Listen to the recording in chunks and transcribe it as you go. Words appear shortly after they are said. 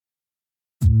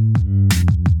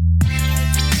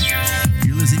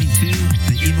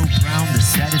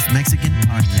Mexican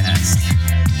Podcast.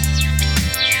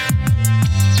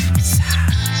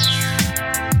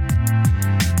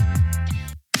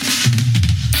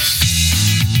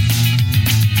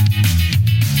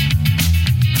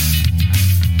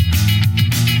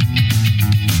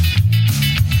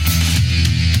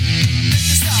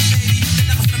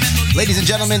 Ladies and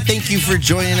gentlemen, thank you for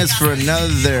joining us for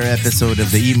another episode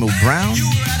of the Emo Brown,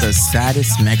 the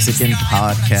saddest Mexican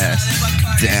podcast.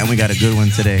 Damn, we got a good one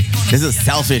today. This is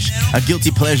selfish, a guilty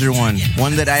pleasure one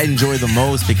that I enjoy the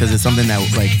most because it's something that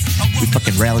like we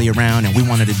fucking rally around and we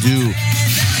wanted to do.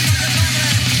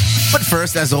 But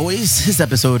first, as always, this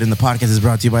episode in the podcast is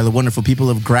brought to you by the wonderful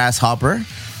people of Grasshopper.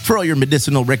 For all your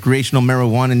medicinal, recreational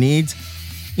marijuana needs,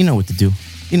 you know what to do.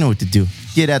 You know what to do.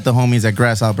 Get at the homies at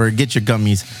Grasshopper. Get your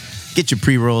gummies. Get your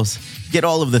pre-rolls. Get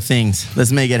all of the things.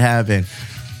 Let's make it happen.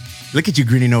 Look at you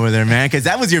grinning over there, man, because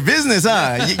that was your business,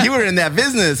 huh? You were in that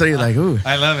business, so you're like, ooh.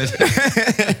 I love it.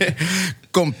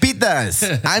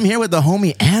 Compitas. I'm here with the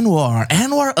homie Anwar.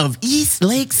 Anwar of East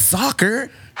Lake Soccer,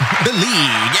 the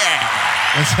league. Yeah.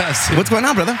 What's going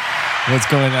on, brother? What's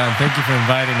going on? Thank you for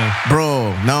inviting me.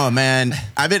 Bro, no, man.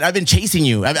 I've been chasing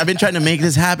you. I've been trying to make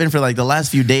this happen for like the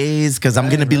last few days because I'm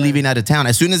going to be leaving out of town.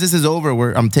 As soon as this is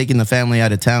over, I'm taking the family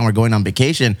out of town. We're going on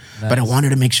vacation. Nice. But I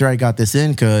wanted to make sure I got this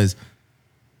in because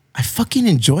I fucking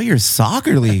enjoy your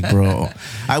soccer league, bro.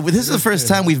 This is the first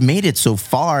time we've made it so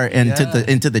far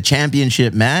into the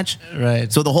championship match.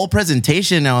 Right. So the whole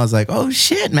presentation, I was like, oh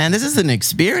shit, man, this is an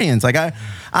experience. Like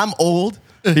I'm old.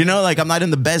 You know, like I'm not in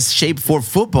the best shape for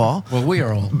football. Well, we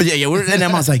are old. But yeah, and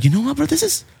I was like, you know what, bro?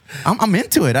 I'm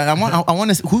into it. I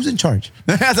want to. Who's in charge?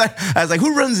 I was like,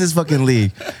 who runs this fucking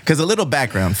league? Because a little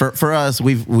background for us,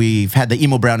 we've had the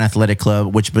Emo Brown Athletic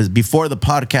Club, which was before the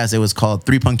podcast. It was called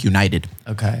Three Punk United.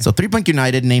 Okay. So Three Punk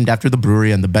United, named after the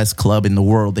brewery and the best club in the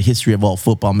world, the history of all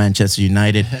football, Manchester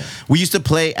United. We used to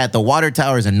play at the Water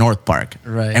Towers in North Park,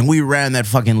 right? And we ran that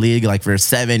fucking league like for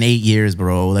 7-8 years,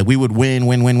 bro. Like we would win,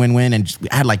 and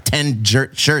I had like 10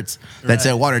 shirts that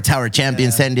said Water Tower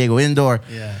Champion San Diego Indoor.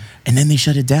 Yeah. And then they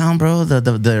shut it down, bro.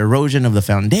 The erosion of the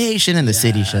foundation and the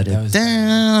city shut it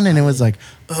down. And it was like,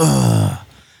 ugh.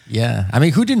 Yeah. I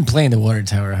mean, who didn't play in the Water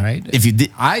Tower, right? If you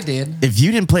did, I did. If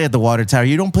you didn't play at the Water Tower,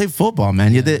 you don't play football,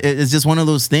 man. Yeah. It's just one of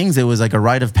those things. It was like a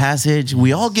rite of passage.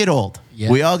 We all get old. Yeah.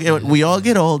 We all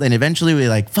get old, and eventually we're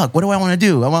like, fuck, what do I want to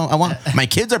do? I want my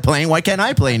kids are playing. Why can't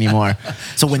I play anymore?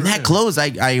 So when that closed,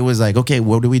 I was like, okay,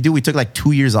 what do? We took like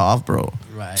 2 years off, bro.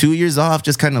 Right. 2 years off,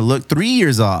 just kind of 3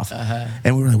 years off.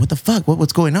 And we were like, what the fuck?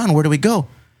 What's going on? Where do we go?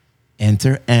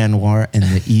 Enter Anwar in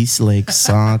the East Lake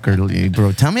Soccer League,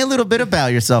 bro. Tell me a little bit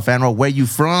about yourself, Anwar. Where you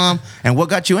from, and what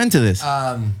got you into this?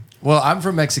 Well, I'm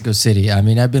from Mexico City. I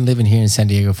mean, I've been living here in San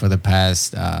Diego for the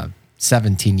past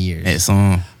 17 years. Eso.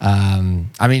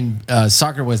 I mean,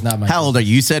 soccer was not my... How old are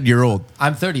you? You said you're old.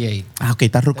 I'm 38. Okay,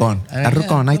 está rucón. Está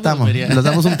rucón. Ahí estamos. Nos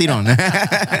damos un tirón.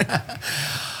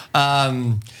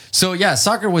 So yeah,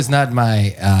 soccer was not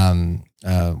my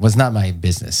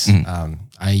business.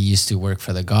 I used to work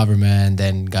for the government,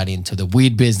 then got into the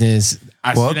weed business.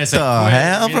 What the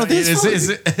hell, bro?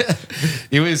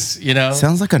 It was, you know.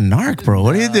 Sounds like a narc, bro.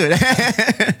 What are you doing?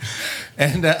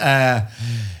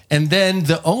 And then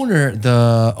the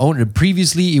owner,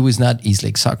 previously it was not East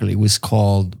Lake Soccer League, it was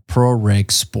called Pro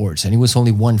Rec Sports, and it was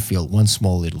only one field, one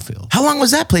small little field. How long was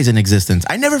that place in existence?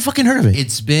 I never fucking heard of it.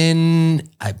 It's been,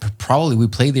 we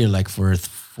played there like for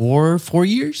 4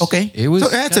 years. Okay. It was. So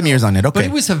I had some years on it. Okay. But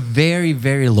it was a very,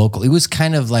 very local. It was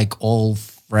kind of like all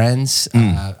friends.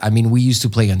 I mean, we used to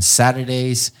play on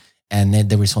Saturdays, and then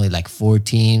there was only like 4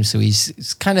 teams. So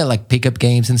it's kind of like pickup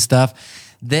games and stuff.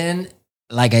 Then,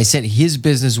 like I said, his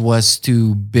business was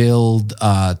to build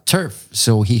turf.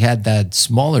 So he had that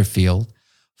smaller field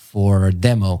for a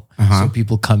demo. So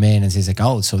people come in and say like,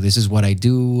 oh, so this is what I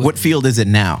do. What field is it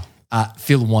now?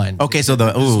 Field 1. Okay, so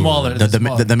the smaller,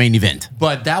 the main event.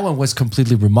 But that one was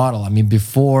completely remodeled. I mean,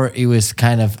 before it was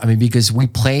kind of, because we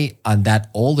played on that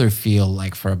older field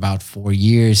like for about 4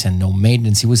 years and no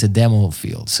maintenance. It was a demo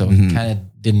field. So it kind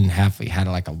of didn't have, it had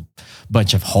like a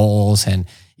bunch of holes and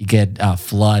you get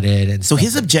flooded. And so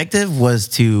his objective was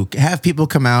to have people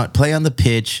come out, play on the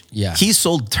pitch. Yeah. He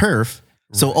sold turf.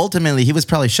 So ultimately, he was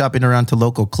probably shopping around to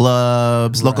local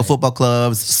clubs, local football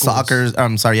clubs,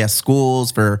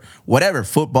 schools for whatever,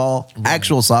 football,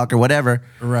 actual soccer, whatever.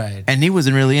 Right. And he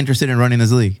wasn't really interested in running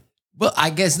this league. Well, I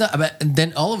guess not. But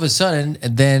then all of a sudden,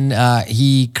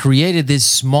 he created this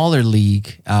smaller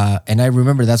league. And I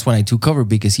remember that's when I took over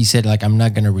because he said, like, I'm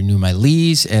not going to renew my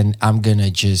lease and I'm going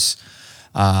to just,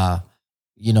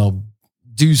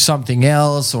 do something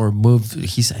else or move.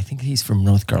 I think he's from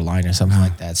North Carolina or something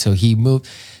like that. So he moved.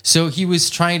 So he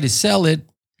was trying to sell it,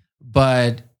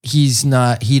 but he's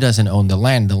not. He doesn't own the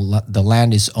land. The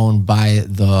land is owned by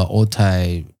the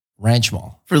Otay Ranch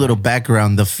Mall. For a little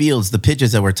background, the fields, the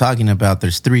pitches that we're talking about,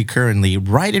 there's 3 currently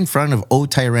right in front of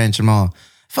Otay Ranch Mall.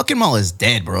 Fucking mall is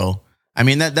dead, bro. I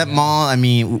mean, that mall, I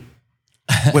mean,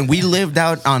 when we lived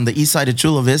out on the east side of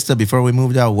Chula Vista before we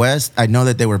moved out west, I know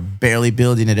that they were barely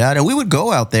building it out. And we would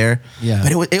go out there. Yeah.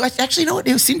 But it was actually, you know what?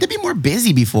 It seemed to be more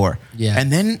busy before. Yeah.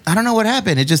 And then, I don't know what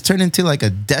happened. It just turned into like a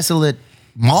desolate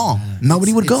mall.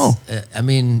 Nobody would go. I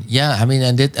mean, yeah. I mean,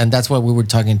 and that's why we were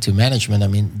talking to management. I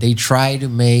mean, they try to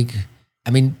make,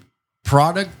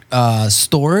 product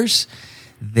stores,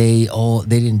 they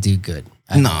didn't do good.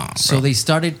 So they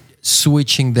started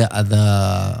switching their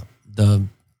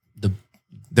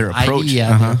approach.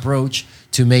 The approach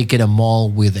to make it a mall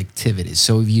with activities.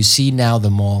 So if you see now, the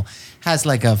mall has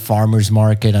like a farmer's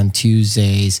market on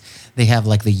Tuesdays. They have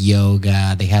like the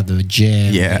yoga. They have the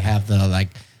gym. Yeah. They have the like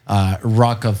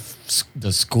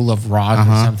the School of Rock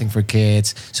or something for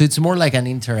kids. So it's more like an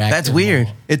interactive. That's weird.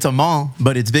 mall. It's a mall,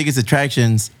 but its biggest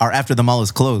attractions are after the mall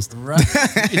is closed. Right.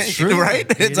 It's true. Right?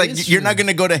 It's like is you're true. not going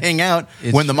to go to hang out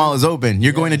It's when the true. mall is open.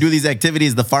 You're going to do these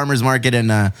activities, the farmers market and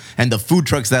the food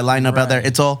trucks that line up out there. Right.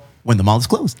 It's all when the mall is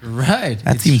closed. Right.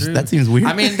 That It's seems- true. that seems weird.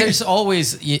 I mean, there's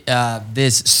always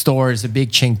this stores, the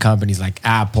big chain companies like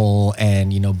Apple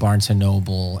and Barnes and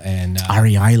Noble and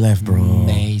REI left, bro.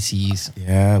 Macy's.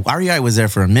 Yeah, REI was there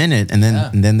for a minute, and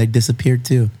then they disappeared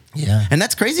too. Yeah. And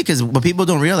that's crazy because what people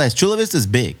don't realize, Chula Vista is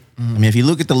big. I mean, if you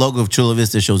look at the logo of Chula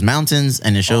Vista, it shows mountains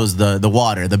and it shows the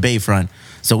water, the bayfront.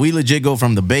 So we legit go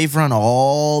from the bayfront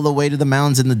all the way to the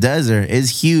mountains in the desert.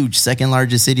 It's huge, second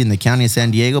largest city in the county of San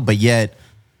Diego, but yet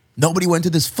nobody went to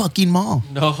this fucking mall.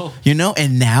 No.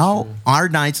 And now our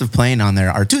nights of playing on there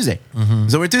are Tuesday.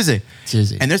 So we're Tuesday.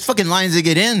 Tuesday. And there's fucking lines to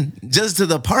get in just to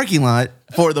the parking lot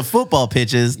for the football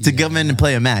pitches to come in and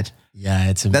play a match. Yeah,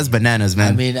 it's That's bananas,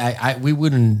 man. I mean, we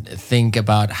wouldn't think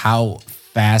about how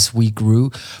fast we grew,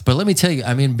 but let me tell you,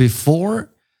 I mean, before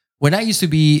when I used to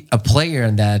be a player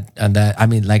on that, I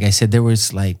mean, like I said, there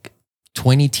was like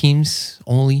 20 teams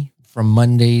only from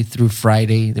Monday through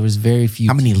Friday. There was very few.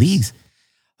 How many teams. leagues?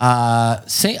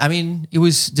 I mean, it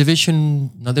was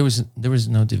division. No, there was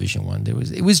no division one.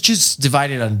 It was just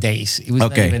divided on days. It was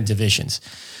not even divisions.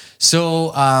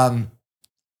 So,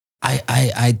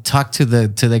 I talked to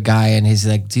the guy and he's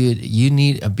like, dude, you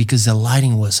need, because the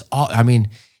lighting was I mean,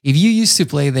 if you used to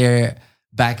play there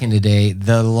back in the day,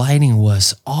 the lighting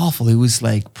was awful. It was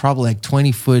like probably like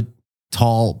 20-foot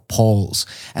tall poles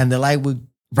and the light would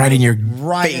Right in your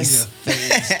face.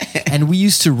 face. And we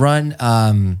used to run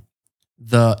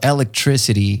the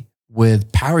electricity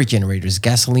with power generators,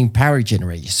 gasoline power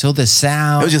generators. So the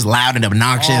sound, It was just loud and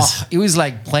obnoxious. it was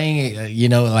like playing,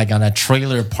 like on a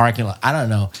trailer parking lot. I don't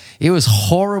know. It was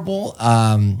horrible.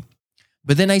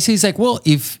 But then I say, it's like, well,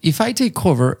 if I take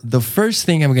over, the first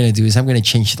thing I'm going to do is I'm going to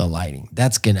change the lighting.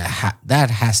 That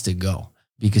has to go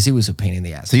because it was a pain in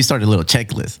the ass. So you started a little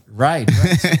checklist. Right.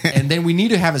 And then we need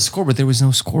to have a scoreboard. There was no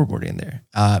scoreboard in there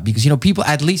because,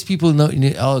 people know,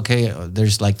 okay,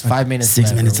 there's like 5 minutes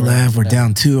 6 minutes or left. We're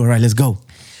down 2. All right, let's go.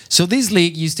 So this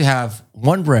league used to have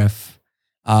one ref.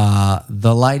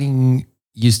 The lighting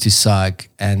used to suck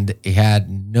and it had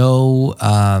no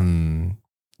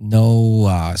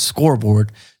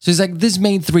scoreboard. So it's like this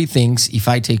main 3 things. If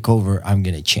I take over, I'm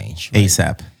going to change. Right?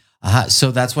 ASAP. So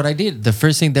that's what I did. The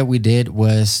first thing that we did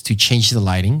was to change the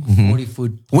lighting.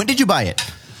 40-foot. When did you buy it?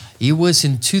 It was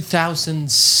in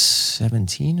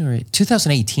 2017 or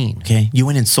 2018. Okay. You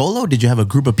went in solo? Did you have a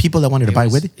group of people that wanted to buy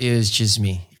with it? It was just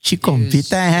me. Chico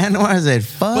Vita I said,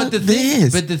 fuck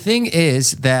this. But the thing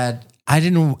is that I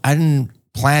didn't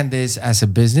plan this as a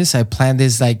business. I planned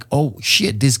this like, oh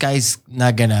shit, this guy's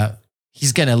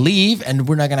he's gonna leave and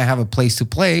we're not gonna have a place to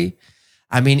play.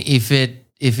 I mean, if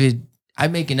I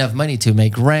make enough money to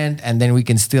make rent and then we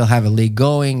can still have a league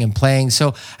going and playing.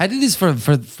 So I did this for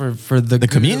the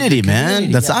community,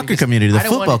 man. The soccer community, the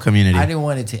football community. I didn't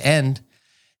want it to end.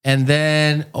 And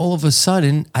then all of a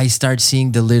sudden I start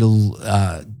seeing the little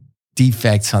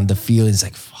defects on the field. It's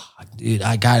like, fuck, dude,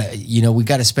 we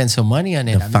got to spend some money on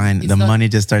it. The money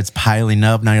just starts piling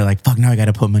up. Now you're like, fuck, now I got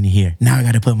to put money here. Now I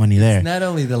got to put money there. Not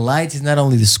only the lights, it's not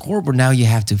only the scoreboard. Now you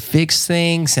have to fix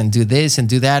things and do this and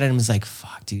do that. And it's like,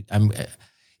 fuck, dude,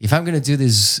 if I'm going to do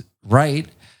this right,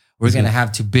 we're going to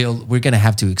have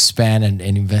to expand and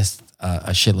invest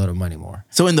a shitload of money more.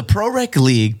 So in the Pro Rec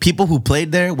League, people who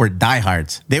played there were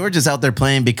diehards. They were just out there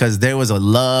playing because there was a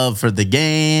love for the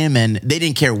game and they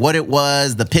didn't care what it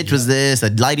was. The pitch was this,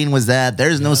 the lighting was that.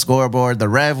 There's no scoreboard. The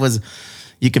ref was,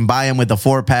 You can buy them with a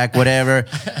 4-pack, whatever.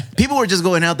 People were just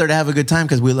going out there to have a good time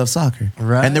because we love soccer.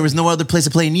 Right. And there was no other place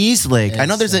to play in East Lake. I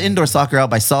know there's an indoor soccer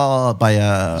out by by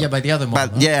the other mall.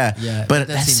 Yeah. But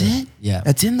that's it. Yeah.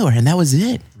 That's indoor, and that was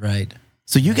it. Right.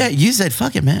 So you said,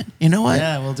 fuck it, man. You know what?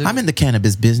 Yeah, we'll do I'm it. in the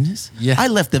cannabis business. Yeah. I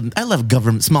left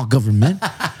government, small government.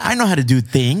 I know how to do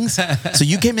things. So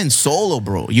you came in solo,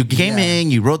 bro. You came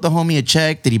in, you wrote the homie a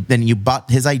check, then you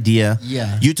bought his idea.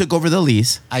 Yeah. You took over the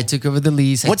lease. I took over the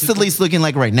lease. What's the lease looking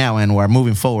like right now, Anwar,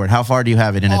 moving forward? How far do you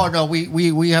have it in it? Oh, no,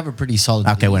 we have a pretty solid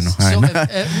Okay, lease. bueno. All right.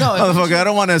 Motherfucker, I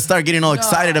don't want to start getting all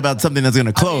excited about something that's going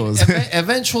to close.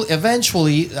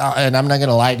 Eventually, and I'm not going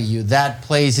to lie to you, that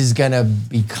place is going to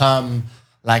become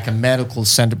like a medical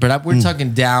center. But we're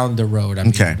talking down the road. I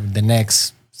mean, the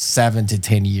next 7 to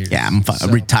 10 years. Yeah, I'm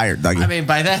retired, doggy. I mean,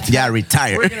 by that time, yeah,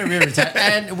 retired. We're going to be retired.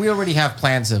 And we already have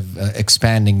plans of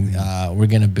expanding. We're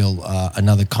going to build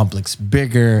another complex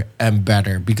bigger and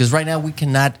better. Because right now we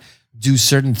cannot do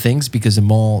certain things because the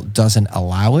mall doesn't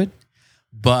allow it.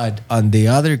 But on the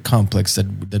other complex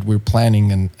that we're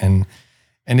planning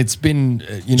and it's been,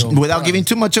 without giving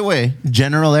too much away,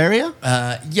 general area?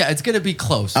 Yeah, it's going to be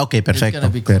close. Okay, perfecto. It's going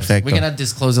to be close. Perfecto. We cannot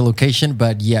disclose the location,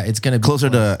 but yeah, it's going to be closer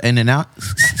to In-N-Out.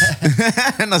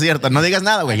 No es cierto. No digas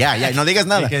nada, güey. Yeah. No digas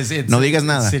nada. Because it's no digas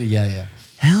nada. City, yeah.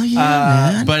 Hell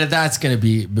yeah, man. But that's going to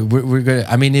be, we're going to,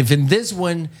 I mean, if in this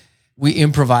one, we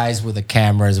improvise with the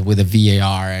cameras, with the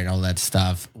VAR and all that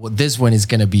stuff, well, this one is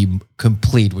going to be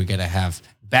complete. We're going to have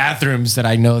bathrooms that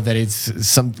I know that it's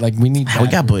some like we need. We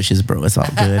got bushes, bro. It's all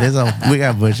good. We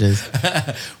got bushes.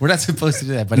 We're not supposed to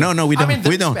do that, but no, we don't. I mean,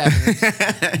 we don't.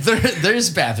 There's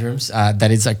bathrooms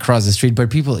that is across the street, but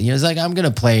people, it's like I'm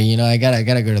gonna play. I gotta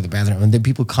go to the bathroom, and then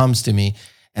people comes to me,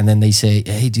 and then they say,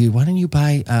 "Hey, dude, why don't you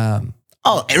buy?"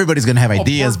 Oh, everybody's gonna have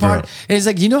ideas, bro. And it's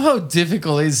like how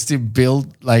difficult it is to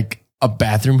build like a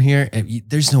bathroom here.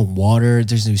 There's no water.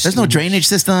 There's no drainage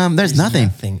system. There's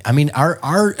nothing. I mean,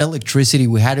 our electricity,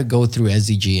 we had to go through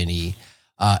SDG&E.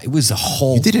 It was a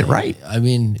whole. You did it right. I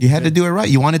mean, you had to do it right.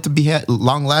 You want it to be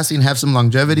long lasting, have some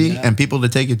longevity, and people to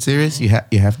take it serious. You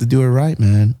have to do it right,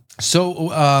 man. So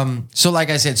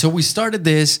like I said, so we started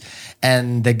this,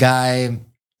 and the guy,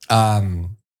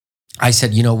 I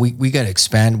said, we got to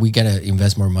expand. We got to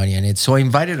invest more money in it. So I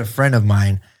invited a friend of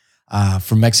mine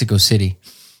from Mexico City.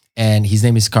 And his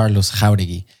name is Carlos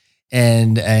Jauregui.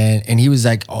 And he was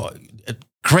like, a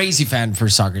crazy fan for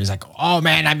soccer. He's like, oh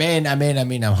man, I'm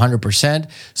 100%.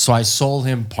 So I sold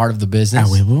him part of the business.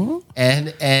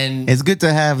 And it's good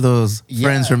to have those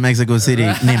friends from Mexico City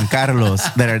named Carlos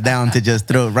that are down to just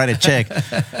write a check.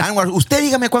 Anwar, usted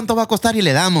dígame cuánto va a costar y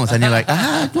le damos. And you're like,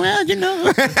 well,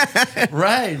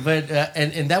 Right, but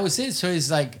and that was it. So it's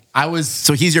like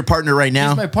So he's your partner right now?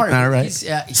 He's my partner. All right.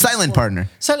 He's Silent partner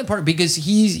because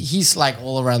he's like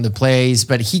all around the place,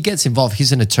 but he gets involved.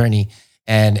 He's an attorney.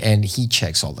 And he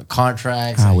checks all the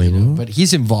contracts. But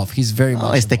he's involved. He's very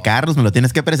much involved. Carlos, me lo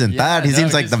tienes que presentar. He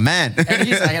seems like the man.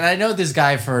 And I know this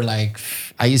guy for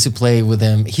I used to play with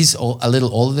him. He's a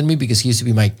little older than me because he used to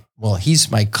be he's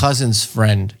my cousin's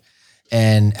friend.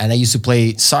 And I used to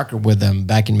play soccer with him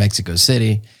back in Mexico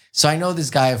City. So I know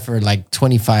this guy for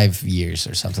 25 years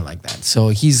or something like that. So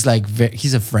he's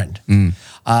he's a friend.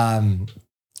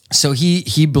 So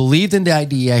he believed in the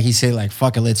idea. He said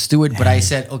fuck it, let's do it. But I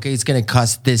said, okay, it's going to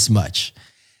cost this much.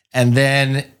 And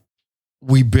then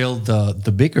we built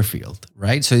the bigger field,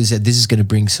 right? So he said, this is going to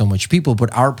bring so much people.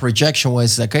 But our projection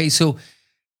was okay, so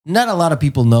not a lot of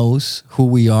people knows who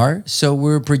we are. So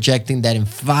we're projecting that in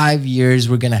 5 years,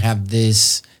 we're going to have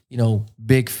this,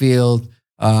 big field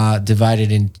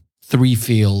divided in 3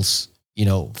 fields,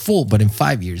 full, but in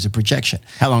 5 years, a projection.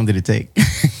 How long did it take?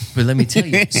 But let me tell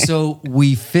you. So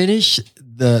we finished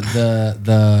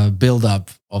the build up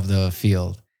of the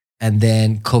field, and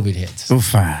then COVID hits.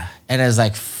 Oofa. And I was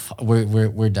like,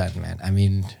 we're done, man. I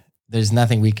mean, there's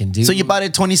nothing we can do. So you bought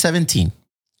it 2017.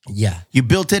 Yeah. You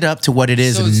built it up to what it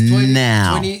is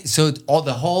now. So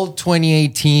the whole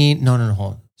 2018. No,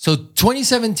 hold on. So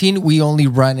 2017, we only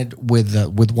ran it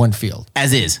with one field.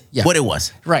 As is. Yeah. What it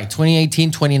was. Right.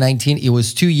 2018, 2019, it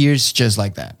was 2 years just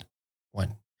like that.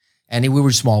 One. And we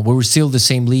were small. We were still the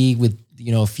same league with,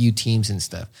 a few teams and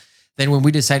stuff. Then when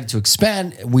we decided to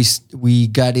expand, we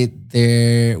got it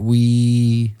there.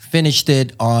 We finished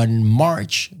it on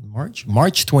March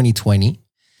 2020.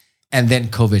 And then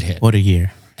COVID hit. What a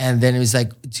year. And then it was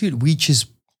like, dude, we just,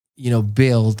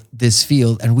 build this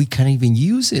field and we can't even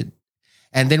use it.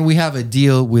 And then we have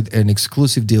an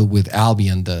exclusive deal with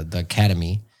Albion, the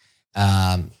academy.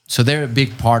 So they're a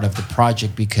big part of the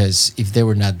project because if they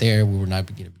were not there, we were not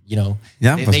going to,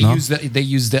 Yeah, they, pues they no.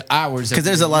 use the hours Because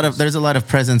there's a lot of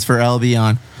presence for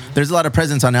Albion. There's a lot of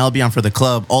presence on Albion for the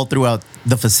club all throughout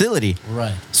the facility.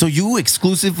 Right. So you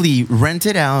exclusively rent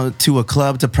it out to a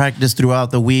club to practice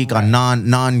throughout the week on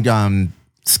non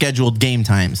scheduled game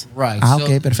times. Right.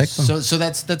 Okay, perfecto. So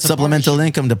that's a Supplemental partnership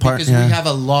income department. because we have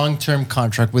a long-term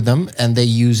contract with them and they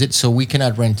use it, so we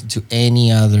cannot rent it to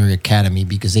any other academy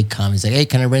because they come and say, "Hey,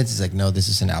 can I rent?" It's like, "No, this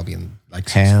is an Albion." Like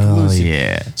Hell exclusive.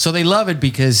 yeah. So they love it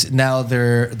because now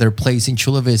they're placed in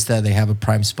Chula Vista. They have a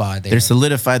prime spot. They're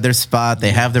solidified their spot.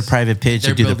 They have their private pitch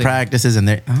They're to do the building- practices, and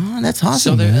that's awesome.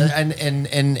 So they're man.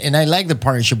 and I like the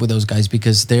partnership with those guys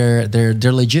because they're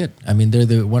legit. I mean,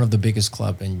 they're one of the biggest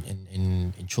club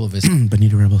in Chula Vista.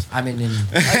 Bonita Rebels. I mean,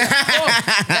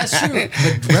 that's true.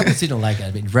 But Rebels didn't like it.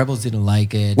 I mean, Rebels didn't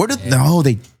like it. Where did they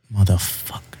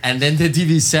motherfucker? And then the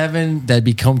DV7 that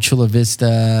become Chula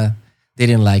Vista, they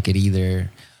didn't like it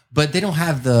either. But they don't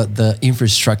have the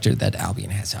infrastructure that Albion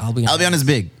has. Albion is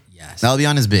big. Yes.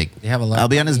 Albion is big. They have a lot of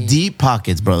Albion is money. deep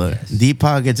pockets, brother. Yes. Deep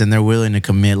pockets, and they're willing to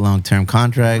commit long-term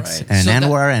contracts. Right. And So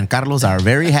Anwar and Carlos are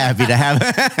very happy to have.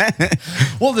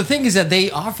 Well, the thing is that they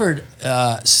offered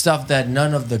stuff that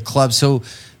none of the clubs. So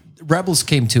Rebels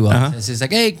came to us and says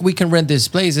like, "Hey, we can rent this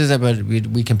place, but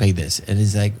we can pay this." And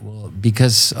it's like, well,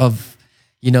 because of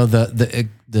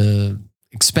the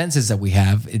expenses that we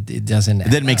have, it doesn't. It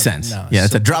didn't make sense. No. Yeah,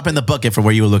 it's a drop in the bucket for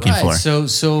what you were looking for.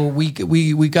 So we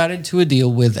got into a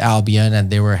deal with Albion, and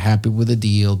they were happy with the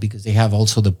deal because they have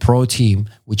also the pro team,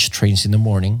 which trains in the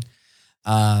morning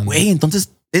Wait, entonces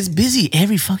it's busy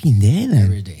every fucking day then.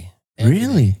 every day.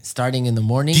 Really? Starting in the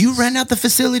morning. Do you rent out the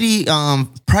facility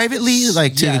privately,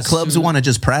 like to Yeah, the clubs so- who want to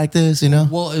just practice, you know?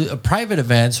 Well, private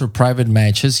events or private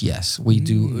matches, yes, we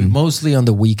do mostly on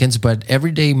the weekends, but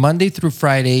every day, Monday through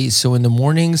Friday. So in the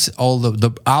mornings, all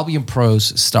the Albion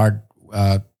pros start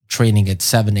training at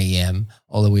 7 a.m.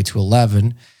 all the way to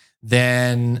 11.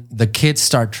 Then the kids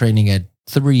start training at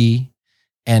 3,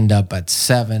 end up at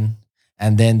 7.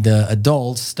 And then the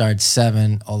adults start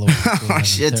 7 all the way to Oh,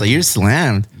 shit. So 11:30. you're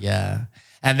slammed. Yeah.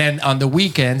 And then on the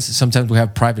weekends, sometimes we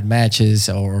have private matches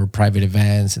or private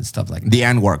events and stuff like that. The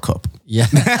Anwar Cup. Yeah.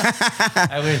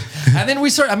 I wish. And then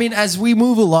we start, I mean, as we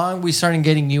move along, we started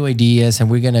getting new ideas and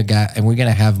we're going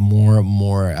to have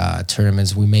more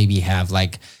tournaments. We maybe have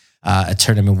like a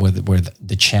tournament where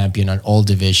the champion on all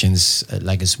divisions,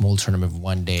 like a small tournament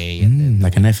one day. And then,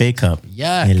 Like an FA Cup.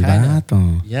 yeah. El kinda.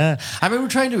 vato. Yeah. I mean, we're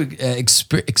trying to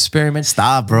experiment.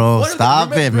 Stop, bro.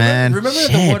 Stop it, man. Remember at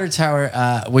the Shit. water tower,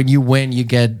 when you win, you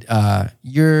get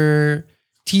your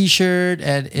T-shirt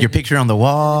and Your picture on the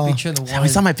wall. picture on the wall. I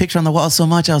saw my picture on the wall so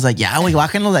much. I was like, yeah, güey,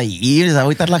 bájenlo de ahí. Les va a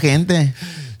agüitar la gente.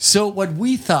 So what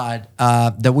we thought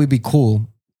that would be cool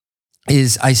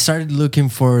is I started looking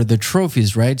for the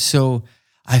trophies, right? So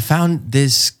I found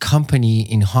this company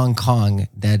in Hong Kong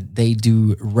that they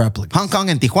do replicas. Hong Kong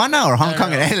and Tijuana or Hong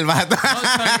Kong and El Vato?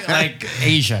 Hong Kong, like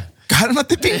Asia.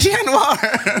 Cálmate, pinche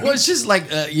Anwar. Well, it's just like,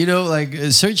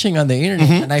 searching on the internet.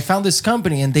 And I found this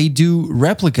company and they do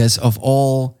replicas of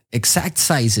all exact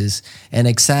sizes and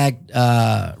exact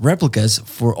replicas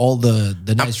for all the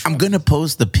nice I'm going to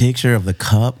post the picture of the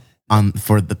cup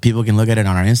for the people can look at it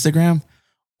on our Instagram.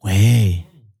 Wait,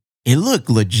 it looked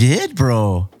legit,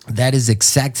 bro. That is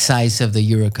exact size of the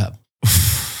Euro Cup.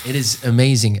 It is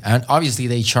amazing, and obviously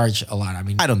they charge a lot. I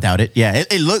mean, I don't doubt it. Yeah,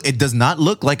 it does not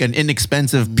look like an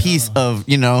inexpensive piece of,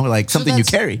 like so something you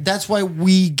carry. That's why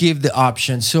we give the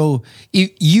option. So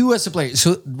if you as a player,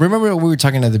 so remember what we were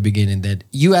talking at the beginning that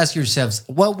you ask yourselves,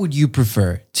 what would you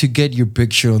prefer to get your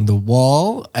picture on the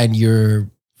wall and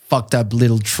your fucked up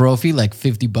little trophy, like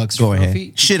 $50 Go trophy?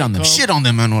 ahead. Shit on them. Shit on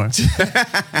them, Anwar.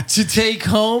 To take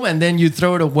home and then you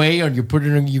throw it away or you put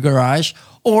it in your garage,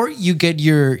 or you get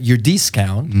your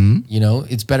discount.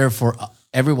 Mm-hmm. It's better for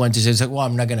everyone to say, it's like, well,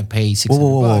 I'm not going to pay $600.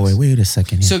 Whoa, wait a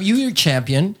second. Here. So you're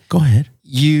champion. Go ahead.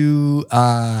 You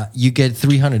get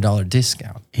 $300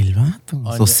 discount, El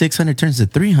Vato. So 600 turns to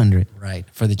 300. right,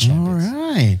 for the All champions.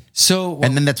 right. So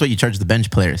And then that's what you charge the bench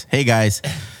players. Hey, guys,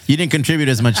 you didn't contribute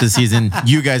as much this season.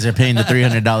 You guys are paying the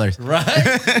 $300.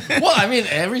 right. Well, I mean,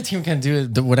 every team can do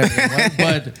whatever they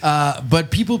want,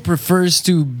 but people prefers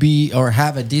to be or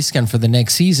have a discount for the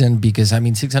next season because I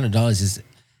mean, $600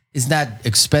 is not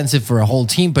expensive for a whole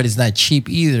team, but it's not cheap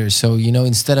either. So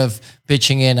instead of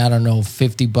pitching in, I don't know,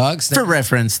 $50. For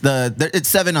reference,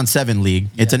 it's 7-on-7 league.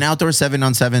 It's an outdoor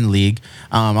 7-on-7 league.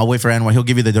 I'll wait for Anwar. He'll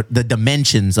give you the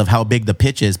dimensions of how big the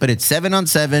pitch is. But it's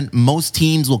 7-on-7. Most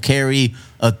teams will carry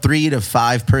a 3 to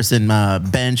 5 person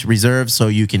bench reserve, so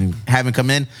you can have him come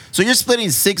in. So you're splitting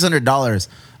 $600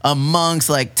 amongst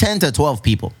like 10 to 12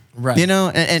 people. Right. You know,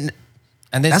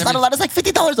 and then that's not a lot. It's like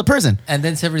 $50 a person. And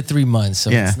then it's every 3 months, so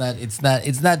Yeah. it's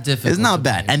not difficult. It's not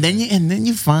bad. And then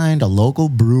you find a local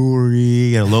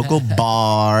brewery, a local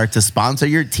bar to sponsor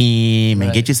your team and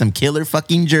Right. get you some killer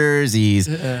fucking jerseys.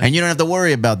 And you don't have to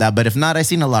worry about that. But if not, I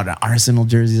seen a lot of Arsenal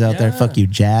jerseys out there. Yeah. Fuck you,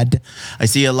 Jad. I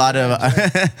see a lot of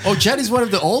Oh, Chad is one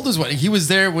of the oldest one. He was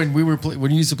there when we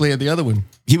used to play at the other one.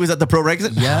 he was at the Pro Rex.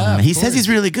 Yeah, He of says he's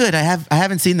course. really good. I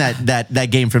haven't seen that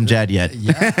game from Jad yet.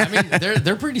 Yeah, I mean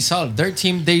they're pretty solid. Their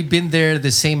team, they've been there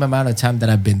the same amount of time that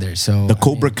I've been there. So The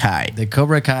Cobra Kai. the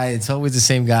Cobra Kai, it's always the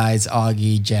same guys: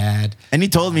 Augie, Jad. And he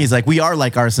told me, he's like, we are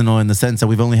like Arsenal in the sense that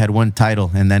we've only had one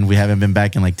title and then we haven't been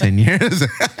back in like 10 years.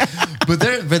 But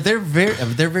they're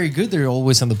very good. They're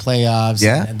always on the playoffs.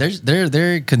 Yeah. and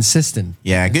they're consistent.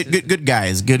 Yeah, good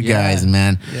guys. Good Yeah. guys,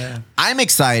 man. Yeah. I'm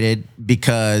excited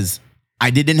because I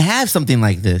didn't have something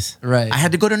like this. Right. I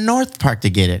had to go to North Park to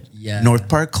get it. Yeah. North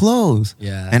Park closed.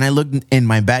 Yeah. And I looked in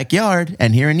my backyard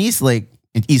and here in Eastlake,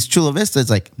 in East Chula Vista,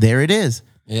 it's like, there it is.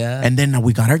 Yeah. And then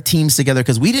we got our teams together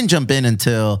because we didn't jump in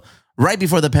until right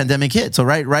before the pandemic hit. So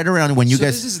right around when you So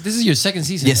guys... this is your second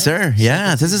season. Yes, right? sir.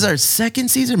 Yeah, this is our second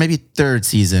season, maybe third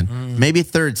season, maybe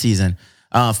third season.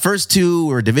 First two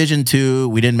were Division 2.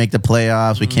 We didn't make the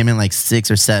playoffs. We came in like 6th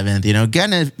or 7th. You know,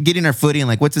 getting our footing.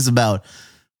 Like, what's this about?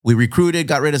 We recruited,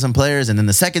 got rid of some players, and then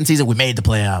the second season we made the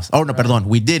playoffs. Oh no, pardon,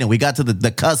 we didn't. We got to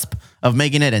the cusp of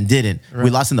making it and didn't.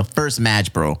 We lost in the first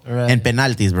match, bro. Right. And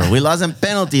penalties, bro. We lost in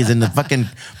penalties in the fucking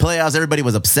playoffs. Everybody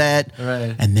was upset.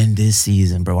 Right. And then this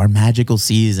season, bro, our magical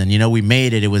season. You know, we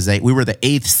made it. It was like we were the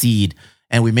 8th seed,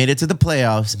 and we made it to the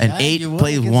playoffs. And Yeah, 8 you won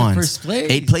plays against won. the first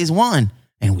place. 8 plays won,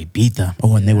 and we beat them.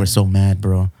 Oh, and they were so mad,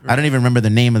 bro. I don't even remember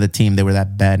the name of the team. They were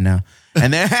that bad now.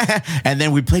 And then and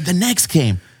then we played the next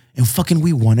game. And fucking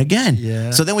we won again.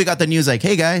 Yeah. So then we got the news like,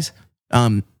 hey guys,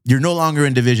 you're no longer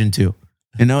in Division 2.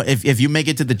 You know, if you make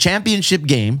it to the championship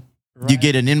game, you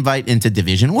get an invite into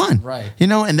Division 1. Right. You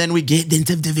know, and then we get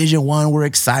into Division 1. We're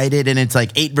excited. And it's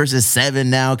like 8 versus 7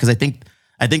 now. Because I think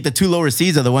the 2 lower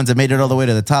seeds are the ones that made it all the way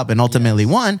to the top and ultimately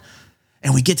won.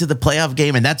 And we get to the playoff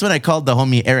game. And that's when I called the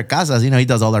homie Eric Casas. You know, he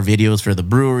does all our videos for the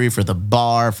brewery, for the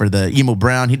bar, for the Emo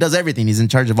Brown. He does everything. He's in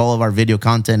charge of all of our video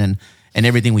content and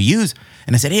everything we use.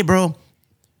 And I said, hey, bro,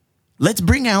 let's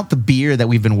bring out the beer that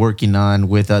we've been working on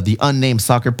with the Unnamed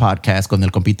Soccer Podcast con el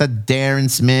compita Darren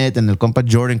Smith and el compa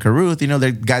Jordan Caruth. You know,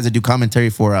 they're guys that do commentary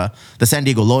for the San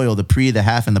Diego Loyal, the pre, the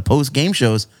half, and the post game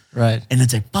shows. Right. And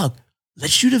it's like, fuck,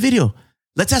 let's shoot a video.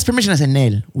 Let's ask permission. I said,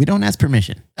 Nail, we don't ask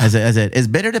permission. I said, it's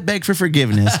better to beg for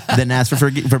forgiveness than ask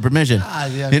for permission.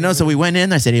 Yeah, You know, so we went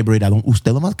in. I said, hey, bro,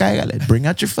 usted lo más cáigale. Bring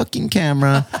out your fucking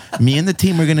camera. Me and the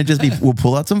team are going to we'll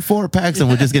pull out some 4-packs and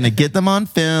we're just going to get them on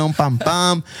film, pam,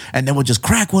 pam, and then we'll just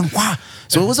crack one. Wow.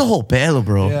 So it was a whole pelo,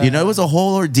 bro. Yeah. You know, it was a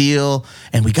whole ordeal.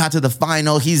 And we got to the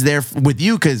final. He's there with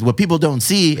you because what people don't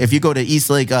see, if you go to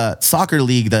Eastlake Soccer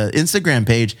League, the Instagram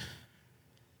page,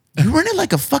 you're running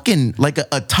like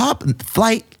a top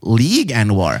flight league,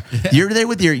 Anwar. Yeah. You're there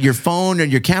with your phone or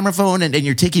your camera phone and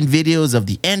you're taking videos of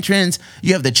the entrance.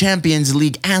 You have the Champions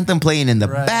League anthem playing in the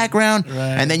background. Right.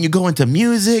 And then you go into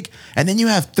music and then you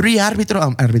have 3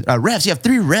 refs. You have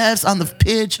 3 refs on the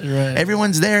pitch. Right.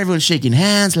 Everyone's there. Everyone's shaking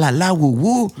hands. La la woo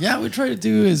woo. Yeah, we try to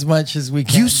do as much as we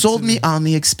can. You sold me on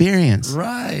the experience.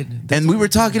 Right. And we were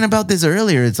talking about this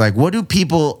earlier. It's like, what do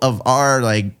people of our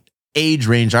age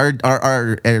range,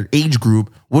 our age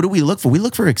group, what do we look for? We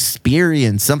look for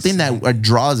experience, something that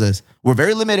draws us. We're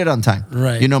very limited on time.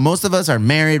 Right. You know, most of us are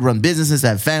married, run businesses,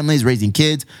 have families, raising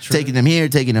kids, taking them here,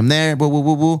 taking them there. Woo, woo,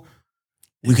 woo, woo.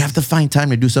 We have to find time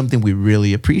to do something we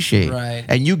really appreciate. Right.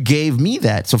 And you gave me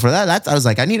that. So for that, I was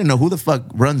like, I need to know who the fuck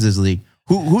runs this league.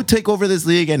 Who take over this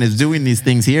league and is doing these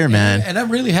things here, man. And I'm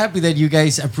really happy that you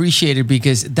guys appreciate it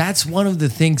because that's one of the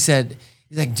things that,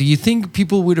 like, do you think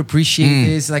people would appreciate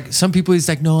this? Like, some people, it's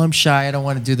like, no, I'm shy. I don't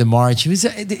want to do the march.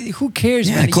 Who cares,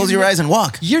 Yeah, man? close your eyes and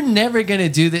walk. You're never going to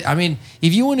do that. I mean,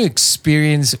 if you want to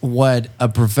experience what a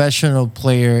professional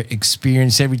player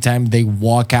experiences every time they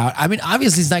walk out, I mean,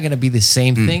 obviously, it's not going to be the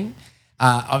same thing.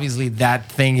 Obviously,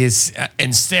 that thing is in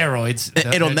steroids.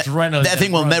 That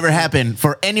thing will never happen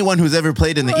for anyone who's ever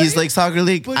played in the Eastlake Soccer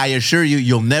League. I assure you,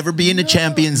 you'll never be in the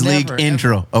Champions League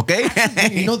intro. Okay?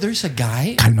 You know, there's a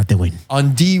guy Cálmate, güey.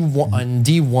 on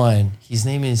D1. His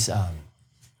name is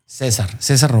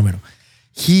Cesar Romero.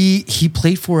 He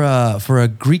played for a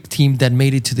Greek team that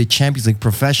made it to the Champions League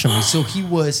professionally. So he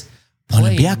was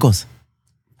playing. Olympiacos.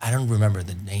 I don't remember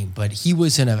the name, but he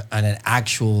was in an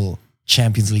actual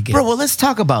Champions League game. Bro, well, let's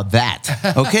talk about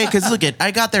that, okay? Because look,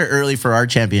 I got there early for our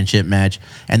championship match,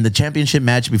 and the championship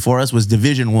match before us was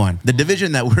Division 1, the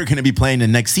division that we're going to be playing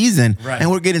in next season, Right. and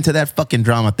we're getting to that fucking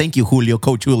drama. Thank you, Julio,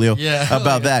 Coach Julio, Yeah.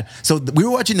 about that. So we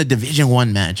were watching the Division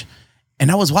 1 match, and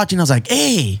I was watching, I was like,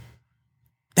 hey,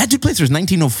 that dude plays for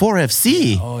 1904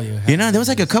 FC. Oh, you know, there was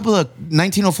like a couple of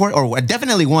 1904, or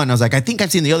definitely one. I was like, I think I've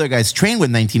seen the other guys train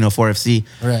with 1904 FC.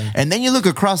 Right. And then you look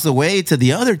across the way to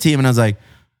the other team, and I was like,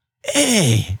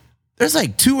 hey, there's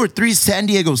like 2 or 3 San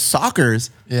Diego Soccers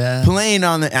Yeah. playing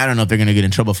on the. I don't know if they're gonna get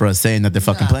in trouble for us saying that they're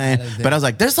fucking Nah, playing, they- but I was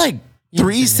like, there's like You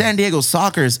 3 don't say San Diego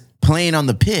Soccers playing on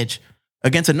the pitch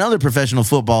against another professional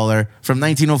footballer from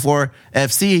 1904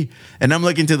 FC, and I'm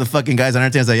looking to the fucking guys on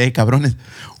our team. I was like, hey, cabrones,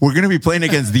 we're gonna be playing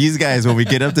against these guys when we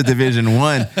get up to Division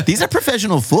 1. These are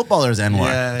professional footballers, Anwar,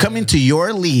 Yeah, coming to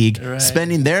your league, Right.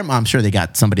 spending their. I'm sure they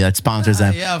got somebody that sponsors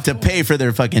them yeah, of to course. pay for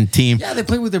their fucking team. Yeah, they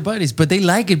play with their buddies, but they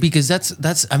like it because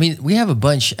that's. I mean, we have a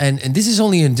bunch, and this is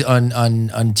only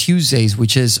on Tuesdays,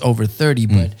 which is over 30.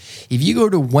 But if you go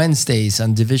to Wednesdays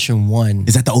on Division 1,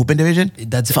 Is that the open division?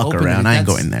 that's Fuck open. around. I ain't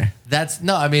That's- going there. That's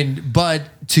no, I mean, but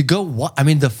to go, I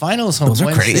mean, the finals on Those are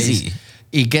Wednesdays, crazy.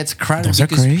 it gets crowded Those are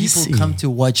because crazy. people come to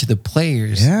watch the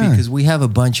players. Yeah. Because we have a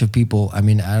bunch of people. I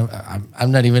mean,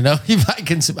 I'm not even know if I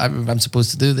can. If I'm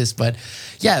supposed to do this, but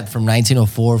yeah, from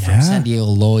 1904, from Yeah. San Diego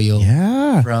Loyal,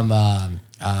 Yeah. from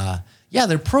yeah,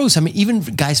 they're pros. I mean, even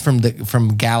guys from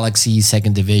Galaxy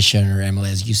Second Division or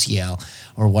MLS, UCL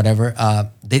or whatever,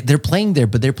 they're playing there,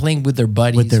 but they're playing with their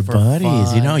buddies. With their for buddies,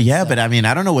 fun you know, and yeah. stuff. But I mean,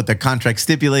 I don't know what the contract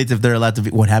stipulates if they're allowed to be.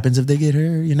 What happens if they get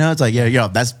hurt? You know, it's like, yeah, yo,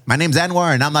 that's my name's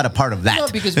Anwar, and I'm not a part of that. No,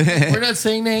 because we're not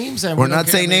saying names, and We're we don't not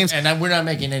care- saying names. and we're not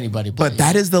making anybody. Play. But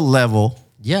that is the level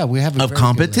yeah, we have a of very good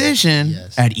competition level.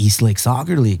 Yes. at East Lake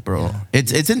Soccer League, bro.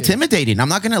 It's intimidating. I'm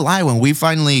not gonna lie. When we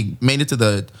finally made it to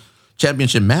the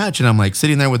championship match, and I'm like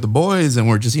sitting there with the boys, and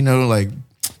we're just, you know, like,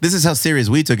 this is how serious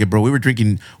we took it, bro. We were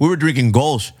drinking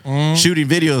Golsch, shooting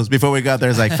videos before we got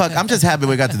there. It's like, fuck, I'm just happy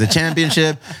we got to the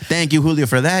championship. Thank you, Julio,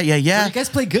 for that. Yeah, yeah. You guys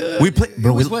play good. We played,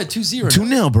 bro. It was we- what 2-0.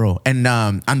 2-0, bro. And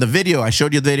on the video, I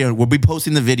showed you the video. We'll be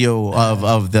posting the video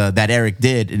of that Eric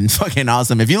did, and it's fucking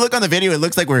awesome. If you look on the video, it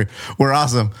looks like we're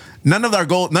awesome. None of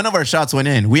our shots went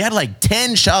in. We had like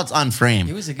 10 shots on frame.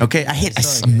 It was a good Okay, game. I It's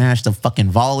so good. smashed a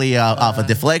fucking volley off a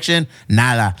deflection.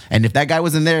 Nada. And if that guy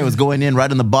wasn't there, it was going in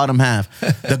right in the bottom half.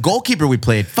 The goalkeeper we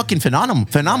played, fucking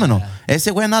phenomenal. Ese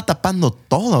güey andaba tapando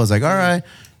todo. I was like, all right.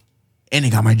 And it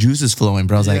got my juices flowing,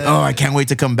 bro. I was like, oh, I can't wait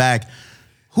to come back.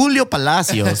 Julio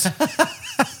Palacios.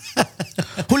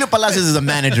 Julio Palacios is the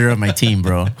manager of my team,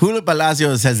 bro. Julio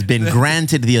Palacios has been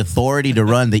granted the authority to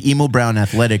run the Emo Brown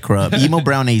Athletic Club, Emo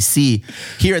Brown AC,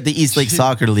 here at the East Lake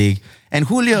Soccer League. And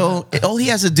Julio, all he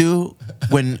has to do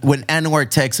when Anwar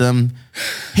texts him,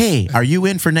 hey, are you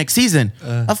in for next season?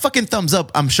 A fucking thumbs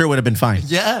up, I'm sure would have been fine.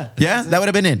 Yeah. Yeah, that would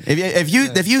have been it.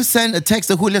 If you send a text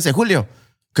to Julio, say, Julio,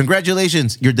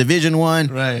 congratulations, you're Division 1.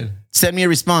 Right. Send me a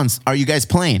response. Are you guys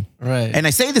playing? Right. And I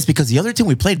say this because the other team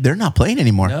we played, they're not playing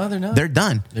anymore. No, they're not. They're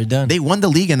done. They're done. They won the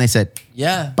league and they said,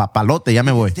 Yeah. papalote, ya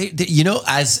me voy. They, you know,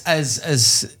 as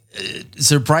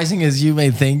surprising as you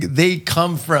may think, they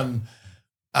come from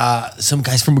some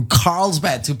guys from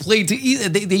Carlsbad to play.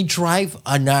 They drive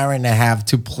an hour and a half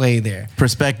to play there.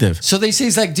 Perspective. So they say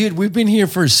it's like, dude, we've been here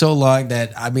for so long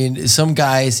that, I mean, some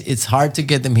guys, it's hard to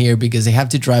get them here because they have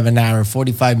to drive an hour,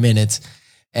 45 minutes.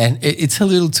 And it's a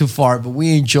little too far, but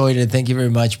we enjoyed it. Thank you very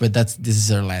much. But this is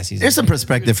our last season. Here's some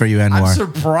perspective for you, I'm Anwar.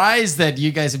 surprised that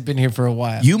you guys have been here for a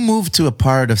while. You moved to a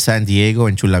part of San Diego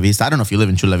in Chula Vista. I don't know if you live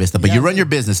in Chula Vista, but Yeah, you I run live- your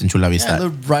business in Chula Vista. Yeah, I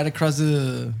live right across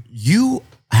the. You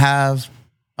have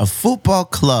a football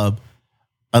club,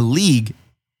 a league,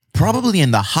 probably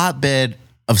in the hotbed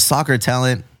of soccer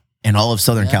talent in all of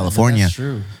Southern California. That's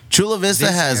true. Chula Vista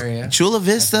This has area Chula has a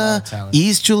lot Vista, of talent.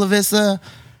 East Chula Vista.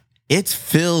 It's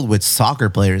filled with soccer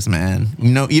players, man. You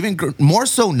know, even more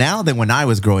so now than when I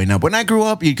was growing up. When I grew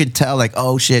up, you could tell, like,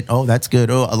 oh shit, oh that's good.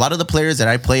 Oh, a lot of the players that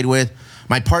I played with,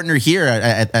 my partner here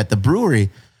at the brewery,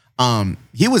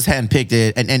 he was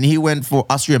handpicked and he went for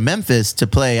Austria Memphis to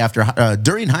play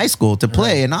during high school to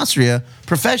play in Austria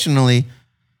professionally.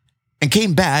 And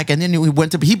came back, and then he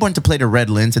went to play the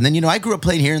Redlands, and then, you know, I grew up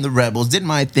playing here in the Rebels, did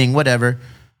my thing, whatever.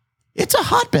 It's a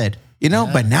hotbed, you know,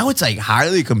 but now it's like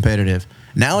highly competitive.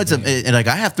 Now it's like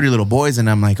I have 3 little boys, and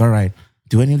I'm like, all right,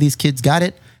 do any of these kids got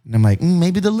it? And I'm like,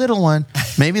 maybe the little one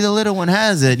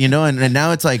has it, you know. And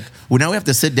now it's like, well, now we have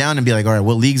to sit down and be like, all right,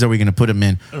 what leagues are we going to put him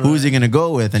in? Who's he going to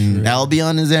go with? And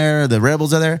Albion is there, the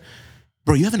Rebels are there,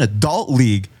 bro. You have an adult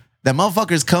league that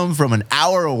motherfuckers come from an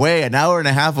hour away, an hour and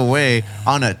a half away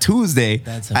on a Tuesday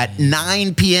That's at amazing.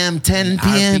 9 p.m., 10 Our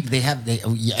p.m. peak,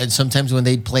 and sometimes when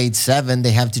they played 7,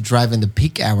 they have to drive in the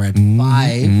peak hour at 5,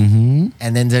 and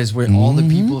then there's where all the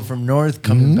people from north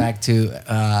coming back to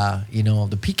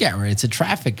the peak hour. It's a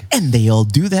traffic. And they all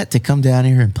do that to come down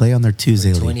here and play on their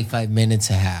Tuesday league. 25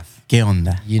 minutes a half. ¿Qué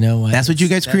onda? You know what? That's what you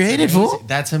guys created, amazing. fool.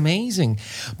 That's amazing.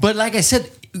 But like I said,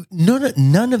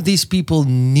 none of these people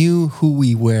knew who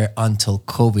we were until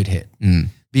COVID hit.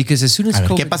 Because as soon as A ver,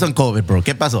 COVID ¿qué pasó en COVID, bro?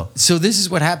 ¿Qué pasó? So this is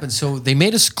what happened. So they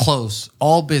made us close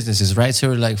all businesses, right? So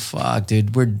we're like, fuck,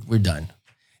 dude, we're done.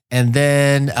 And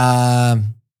then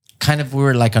kind of we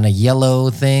were like on a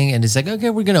yellow thing, and it's like, okay,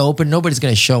 we're gonna open. Nobody's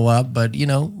gonna show up, but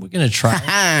we're gonna try.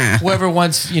 Whoever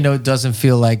wants, doesn't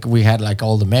feel like we had like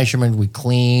all the measurement, we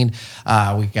cleaned,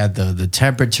 we got the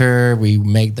temperature, we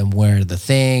make them wear the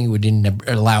thing. We didn't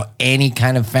allow any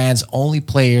kind of fans, only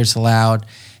players allowed.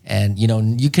 And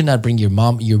you cannot bring your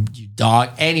mom, your dog,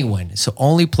 anyone. So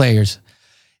only players.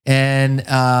 And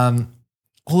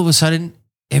all of a sudden,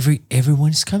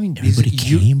 everyone's coming. Everybody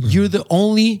came, bro. You're the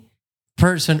only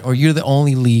person, or you're the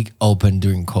only league open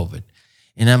during COVID.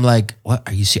 And I'm like, what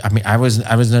are you see? I mean, I was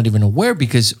not even aware,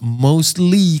 because most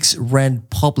leagues rent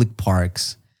public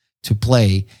parks to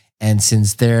play, and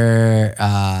since they're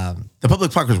The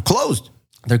public parks were closed.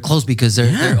 they're closed because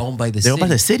they're owned by the They're city. owned by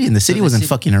the city, and the city the wasn't city-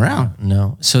 fucking around.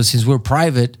 No. So since we're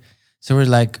private, so we're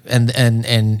like, and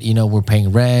we're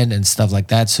paying rent and stuff like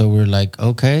that. So we're like,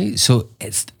 okay. So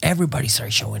everybody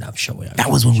started showing up. That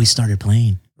was when we started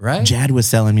playing. Right. Jad was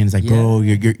selling me, and it's like, bro,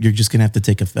 you're just gonna have to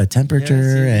take a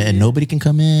temperature, and nobody can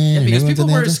come in. and Because everyone's people on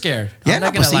the were edge. scared. Yeah, I'm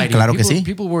not no, gonna pues sí, lie to you. claro que sí.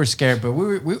 People were scared, but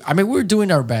we were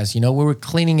doing our best. We were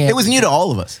cleaning it. It was new to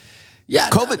all of us. Yeah.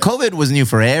 COVID was new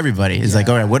for everybody. It's like,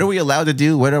 all right, what are we allowed to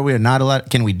do? What are we not allowed?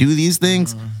 Can we do these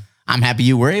things? I'm happy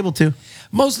you were able to.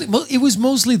 It was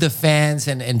mostly the fans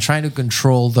and trying to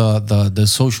control the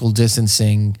social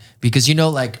distancing, because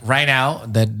like right now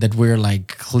that we're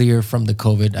like clear from the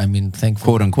COVID. I mean, thankfully,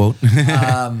 Quote unquote.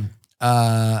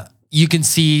 you can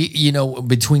see,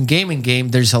 between game and game,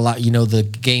 there's a lot, the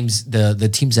games, the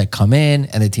teams that come in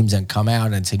and the teams that come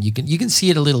out, and so you can see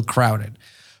it a little crowded.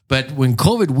 But when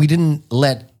COVID, we didn't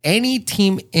let any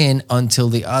team in until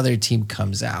the other team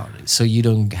comes out, so you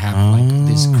don't have like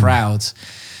these crowds.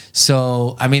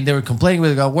 So I mean, they were complaining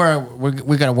with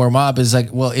we're gonna warm up. It's like,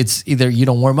 well, it's either you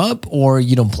don't warm up or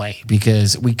you don't play,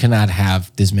 because we cannot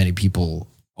have this many people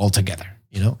all together.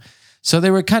 So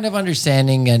they were kind of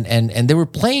understanding, and they were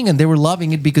playing, and they were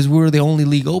loving it, because we were the only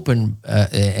league open,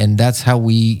 and that's how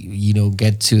we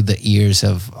get to the ears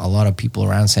of a lot of people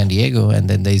around San Diego, and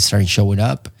then they start showing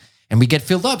up, and we get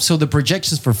filled up. So the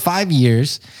projections for 5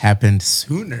 years Happened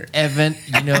sooner. Evan,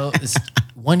 is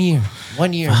 1 year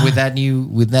with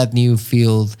that new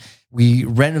field. We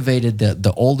renovated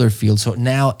the older field, so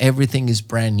now everything is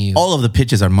brand new. All of the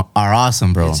pitches are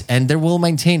awesome, bro. And they're well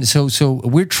maintained. So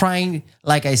we're trying,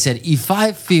 like I said, if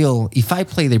I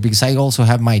play there, because I also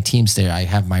have my teams there. I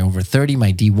have my over 30,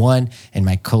 my D1, and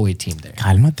my co-ed team there.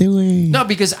 Cálmate, güey. No,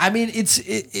 because I mean,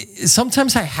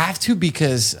 sometimes I have to,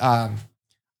 because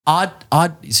odd.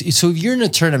 So if you're in a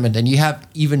tournament and you have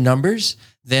even numbers,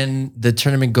 then the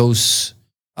tournament goes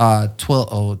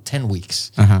 10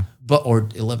 weeks. Or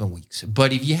 11 weeks.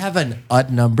 But if you have an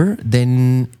odd number,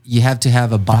 then you have to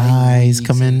have a Buys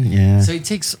come in, yeah. So it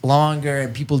takes longer,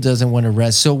 and people doesn't want to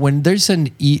rest. So when there's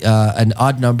an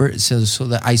odd number, so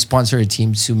that I sponsor a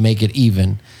team to make it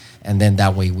even, and then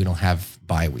that way we don't have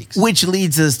bye weeks. Which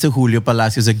leads us to Julio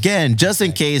Palacios again. Just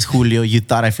in case, Julio, you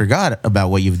thought I forgot about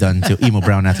what you've done to Emo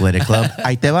Brown Athletic Club.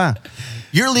 Ahí te va.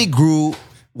 Your league grew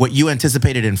what you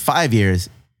anticipated in 5 years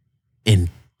in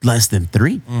less than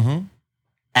 3.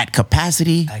 At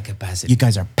capacity. You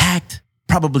guys are packed,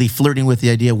 probably flirting with the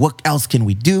idea, what else can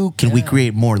we do? Can we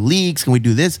create more leagues? Can we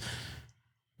do this?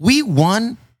 We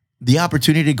won the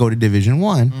opportunity to go to Division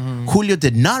 1. Julio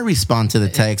did not respond to the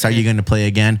text, are you going to play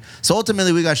again? So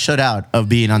ultimately, we got shut out of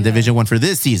being on Division 1 for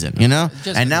this season,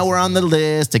 And now we're on the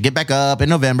list to get back up in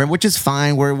November, which is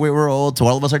fine. We're old, so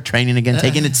all of us are training again,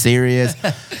 taking it serious.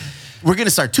 We're going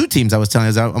to start 2 teams. I was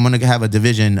telling you, I'm going to have a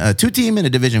Division 2 team and a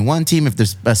Division 1 team if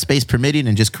there's a space permitting,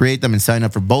 and just create them and sign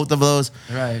up for both of those.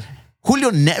 Right.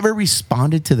 Julio never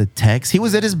responded to the text. He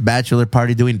was at his bachelor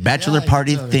party doing bachelor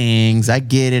party that's things. I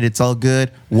get it. It's all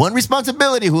good. One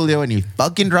responsibility, Julio, and he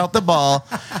fucking dropped the ball.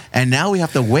 And now we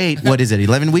have to wait. What is it?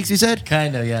 11 weeks, you said?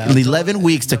 Kind of, yeah. 11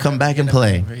 weeks to come back and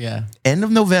play. Yeah. End of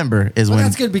November is when.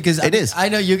 That's good, because it is. I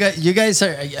know you guys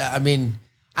are. I mean,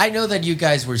 I know that you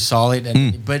guys were solid,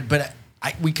 and but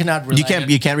we cannot rely.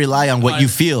 You can't rely on what you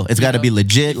feel. It's got to be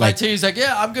legit. My team's like,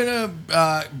 yeah, I'm gonna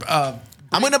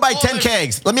I'm going to buy 10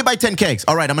 kegs. Let me buy 10 kegs.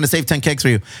 All right, I'm going to save 10 kegs for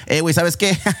you. Hey, wait, ¿sabes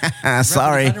qué?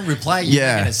 Sorry. If I didn't reply, you're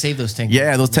not gonna save those 10 kegs.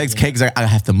 Yeah, those 10 kegs, I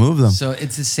have to move them. So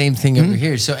it's the same thing over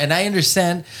here. So, and I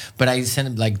understand, but I sent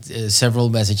him like several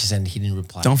messages and he didn't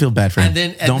reply. Don't feel bad for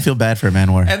him. Don't feel bad for him,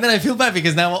 Anwar. And then I feel bad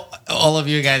because now all of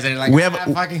you guys are like, we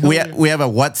have a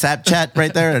WhatsApp chat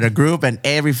right there at a group, and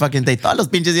every fucking day, todos los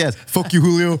pinches días, fuck you,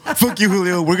 Julio. Fuck you,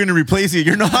 Julio. We're going to replace you.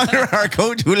 You're no longer our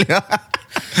coach, Julio.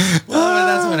 Well,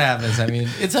 that's what happens. I mean,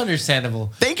 it's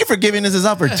understandable. Thank you for giving us this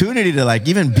opportunity to like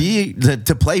even be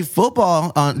to play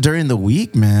football during the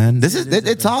week, man.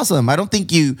 It's awesome. I don't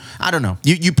think I don't know.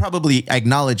 You probably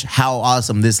acknowledge how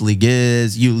awesome this league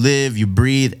is. You live, you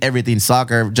breathe everything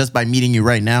soccer just by meeting you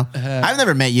right now. I've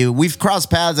never met you. We've crossed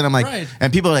paths, and I'm like,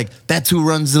 and people are like, that's who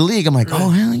runs the league. I'm like, oh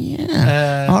hell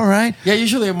yeah, all right. Yeah,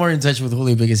 usually I'm more in touch with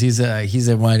Julio because he's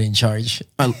the one in charge,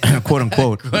 quote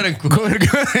unquote, quote unquote.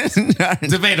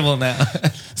 Debatable now.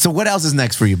 So what else is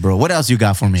next for you, bro? What else you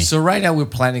got for me? So right now we're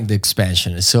planning the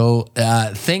expansion. So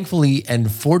thankfully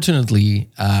and fortunately,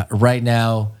 right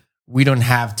now we don't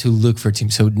have to look for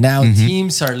teams. So now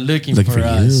teams are looking for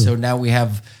us. You. So now we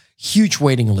have huge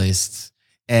waiting lists,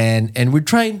 and we're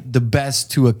trying the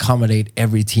best to accommodate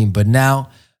every team. But now,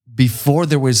 before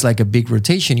there was like a big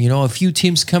rotation, a few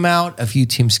teams come out, a few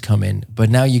teams come in. But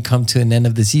now you come to an end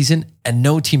of the season and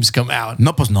no teams come out.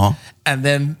 No, pues no. And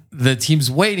then the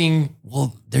team's waiting.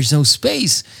 Well, there's no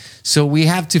space. So we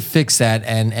have to fix that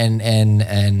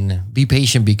and be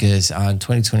patient because on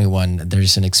 2021,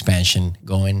 there's an expansion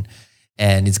going.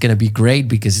 And it's going to be great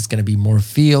because it's going to be more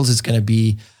fields. It's going to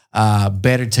be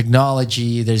better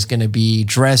technology. There's going to be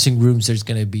dressing rooms. There's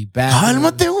going to be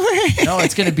bathrooms. No,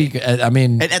 it's going to be,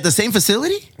 at the same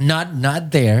facility?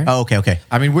 Not there. Oh, okay.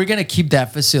 I mean, we're going to keep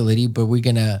that facility, but we're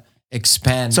going to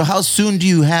expand. So how soon do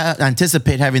you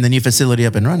anticipate having the new facility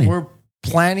up and running? We're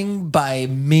planning by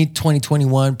mid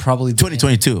 2021, probably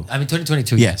 2022.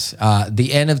 2022. Yes.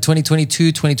 The end of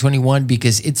 2022, 2021,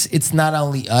 because it's not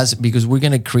only us, because we're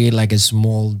going to create like a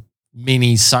small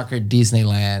mini soccer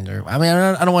Disneyland, or I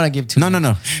don't want to give too much.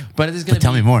 No. But it's going to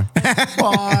tell me more.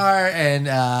 Bar and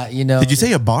Did you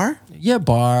say a bar? Yeah,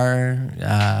 bar.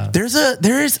 There's like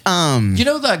the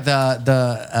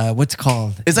what's it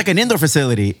called? It's like an indoor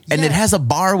facility, and it has a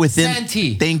bar within.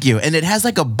 Santee. Thank you. And it has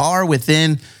like a bar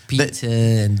within. Pizza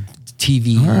and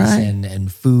TVs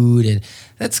and food, and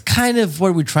that's kind of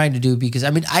what we're trying to do. Because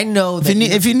I know that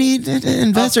if you need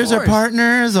investors or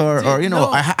partners, or I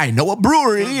know a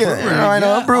brewery. I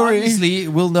know a brewery. Obviously,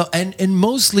 we'll know, and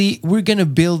mostly we're gonna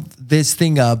build this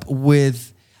thing up with.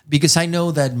 Because I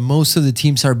know that most of the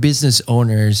teams are business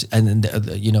owners, and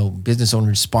business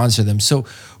owners sponsor them. So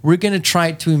we're gonna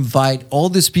try to invite all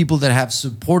these people that have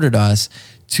supported us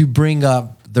to bring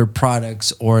up their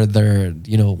products or their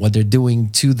what they're doing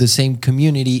to the same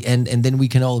community, and then we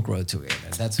can all grow to it.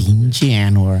 And that's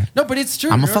Anwar. No, but it's true.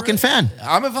 I'm a fucking fan.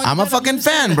 I'm a fucking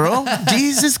fan, bro.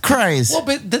 Jesus Christ. Well,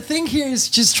 but the thing here is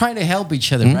just trying to help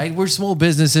each other, right? We're small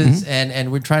businesses,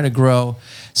 and we're trying to grow.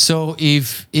 So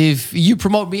if you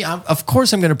promote me, of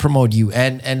course I'm going to promote you.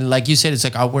 And like you said, it's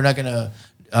like, we're not going to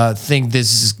think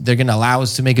they're going to allow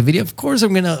us to make a video. Of course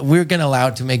we're going to allow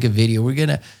it to make a video. We're going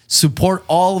to support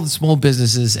all of the small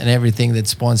businesses and everything that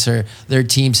sponsor their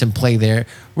teams and play there.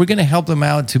 We're going to help them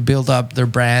out to build up their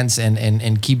brands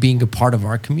and keep being a part of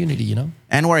our community,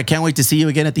 Anwar, I can't wait to see you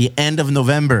again at the end of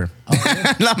November.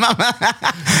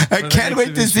 I can't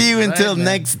wait to see you until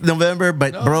next November.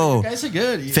 But bro, you guys are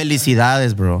good.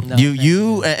 Felicidades, bro. No,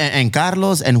 you and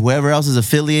Carlos and whoever else is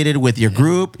affiliated with your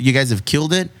group, you guys have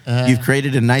killed it. You've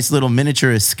created a nice little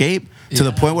miniature escape to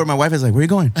the point where my wife is like, where are you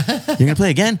going? You're going to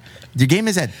play again? Your game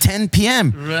is at 10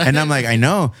 p.m. Right. And I'm like, I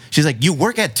know. She's like, you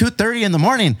work at 2:30 in the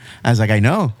morning. I was like, I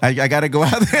know. I got to go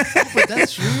out there. But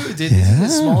that's true, dude. This is a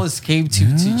small escape to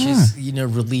just,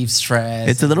 relieve stress.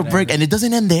 It's a little break. And it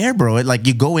doesn't end there, bro.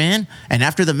 You go in, and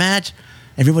after the match,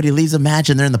 everybody leaves the match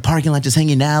and they're in the parking lot just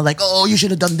hanging out like, oh, you should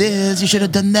have done this, you should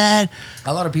have done that.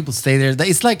 A lot of people stay there.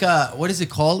 It's like, what is it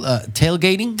called?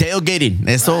 Tailgating? Tailgating.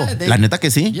 Eso. Right, la neta que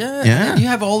sí. Yeah. You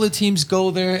have all the teams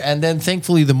go there, and then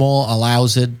thankfully the mall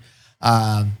allows it.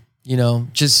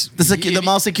 Just the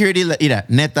mall security,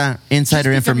 neta,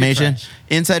 insider information.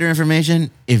 Insider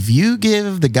information. If you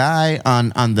give the guy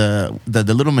on the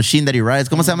little machine that he rides,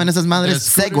 ¿cómo se llaman esas madres?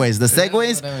 Segways. The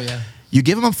Segways. You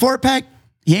give him a 4-pack,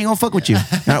 he ain't gonna fuck with you.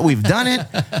 We've done it.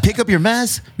 Pick up your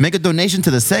mess, make a donation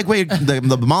to the Segway,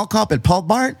 the mall cop at Paul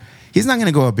Bart. He's not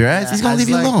gonna go up your ass. He's gonna leave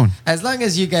you alone. As long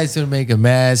as you guys don't make a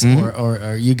mess,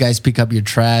 or you guys pick up your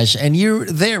trash, and you're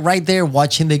there, right there,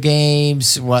 watching the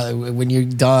games. When you're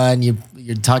done, you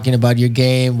you're talking about your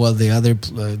game while the other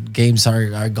games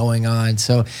are going on.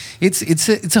 So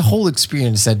it's a whole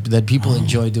experience that people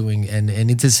enjoy doing, and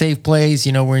it's a safe place.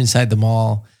 You know, we're inside the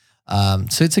mall,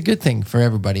 so it's a good thing for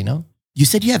everybody. No, You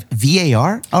said you have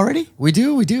VAR already? we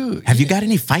do. Have you got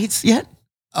any fights yet?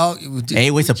 Oh,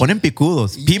 Hey, wait, se ponen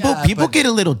picudos. People Yeah, people but- get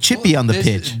a little chippy on the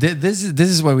pitch. This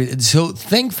is what we. So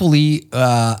thankfully,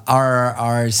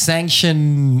 our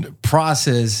sanction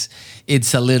process,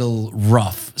 it's a little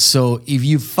rough. So if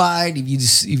you fight,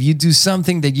 if you do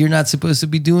something that you're not supposed to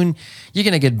be doing, you're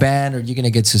gonna get banned or you're gonna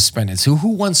get suspended. So who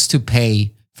wants to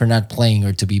pay for not playing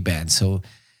or to be banned? So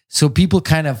people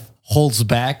kind of holds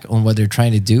back on what they're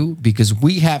trying to do, because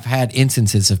we have had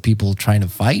instances of people trying to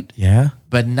fight, Yeah.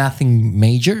 but nothing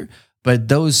major. But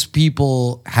those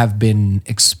people have been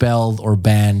expelled or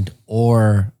banned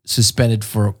or suspended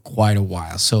for quite a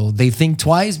while. So they think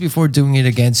twice before doing it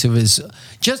again. So it's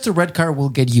just a red card will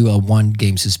get you a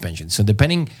 1-game suspension. So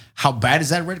depending how bad is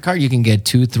that red card, you can get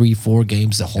 2, 3, 4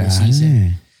 games the whole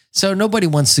season. So nobody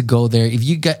wants to go there. If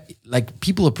you get, like,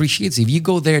 people appreciate it. If you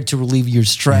go there to relieve your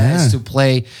stress, to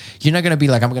play, you're not gonna be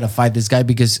like, I'm gonna fight this guy,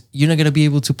 because you're not gonna be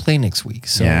able to play next week.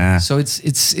 So so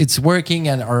it's working,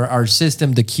 and our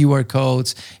system, the QR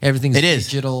codes, everything's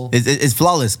digital. It's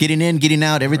flawless. Getting in, getting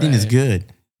out, everything is good.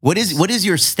 What is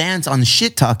your stance on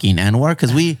shit talking, Anwar?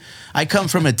 Because I come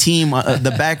from a team,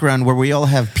 the background where we all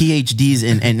have PhDs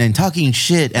in talking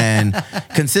shit and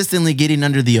consistently getting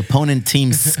under the opponent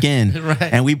team's skin,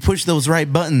 and we push those right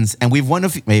buttons, and we've won a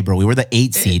few. Hey, bro, we were the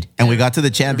 8th seed, and we got to the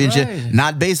championship,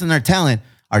 not based on our talent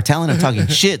of talking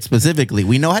shit specifically.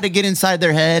 We know how to get inside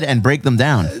their head and break them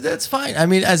down. That's fine. I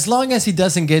mean, as long as he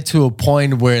doesn't get to a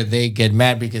point where they get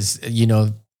mad because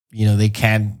they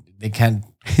can't.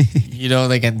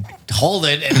 They can hold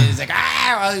it, and it's like,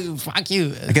 fuck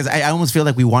you. Because I almost feel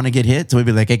like we want to get hit, so we'd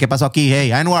be like, hey, ¿qué pasó aquí? Hey,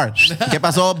 Anwar, ¿qué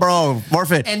pasó, bro?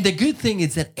 Forfeit. And the good thing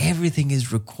is that everything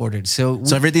is recorded. So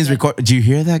Everything's recorded. Do you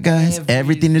hear that, guys?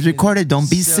 Everything is recorded. Don't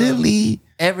be silly.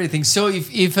 Everything. So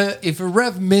if a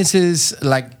ref misses,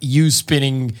 like you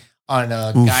spinning on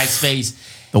a guy's face,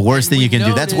 The worst thing we you can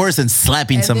do. That's notice- worse than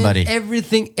slapping and then somebody.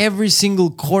 every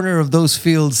single corner of those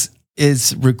fields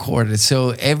is recorded.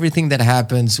 So everything that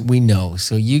happens, we know.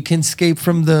 So you can escape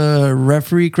from the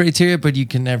referee criteria, but you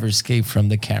can never escape from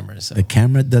the cameras. So, The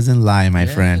camera doesn't lie, my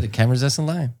the friend. cameras doesn't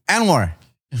lie. Anwar,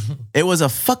 it was a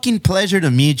fucking pleasure to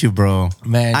meet you, bro.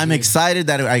 Man, I'm dude. excited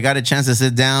that I got a chance to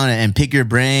sit down and pick your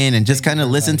brain and just kind of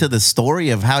listen to the story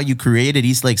of how you created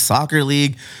East Lake Soccer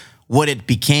League, what it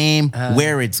became,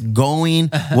 where it's going,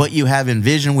 what you have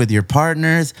envisioned with your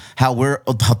partners, how 3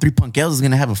 Punkeos is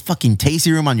gonna have a fucking tasty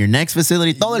room on your next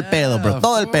facility. Todo el pedo, bro. of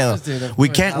Todo el course, pedo. dude, of We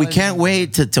course. can't I'll let you know.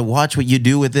 wait to watch what you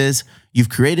do with this. You've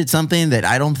created something that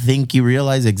I don't think you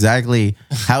realize exactly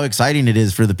how exciting it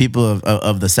is for the people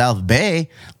of the South Bay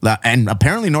and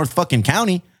apparently North fucking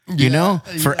County. You know,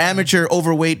 for amateur,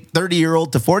 overweight,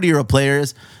 30-year-old to 40-year-old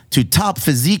players to top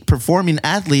physique performing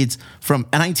athletes from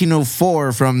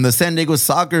 1904, from the San Diego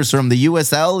Soccers, from the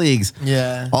USL leagues.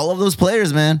 Yeah. All of those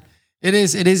players, man. It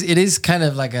is kind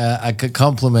of like a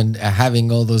compliment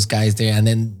having all those guys there, and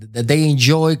then that they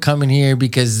enjoy coming here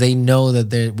because they know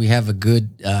that we have a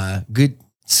good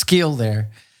skill there.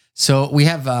 So we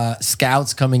have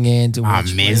scouts coming in to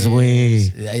watch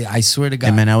Misway. players. I swear to God.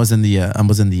 Hey, man, I was in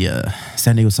the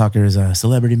San Diego Soccer's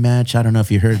celebrity match. I don't know if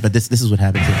you heard, but this is what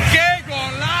happened to me. ¡Qué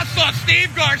golazo,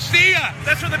 Steve Garcia!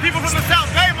 That's for the people from the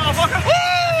South Bay, motherfucker!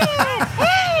 Woo! Woo!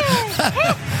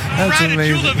 That's Right at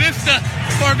amazing. Chula Vista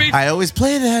for me. I always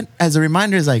play that as a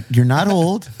reminder. It's like, you're not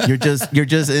old.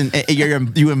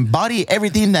 You embody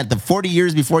everything that the 40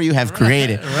 years before you have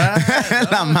created.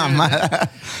 La mamá.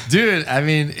 Dude, I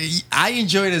mean, I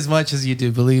enjoy it as much as you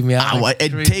do. Believe me.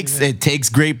 It takes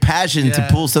great passion to Yeah,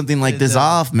 pull something like it this does.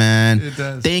 off, man. It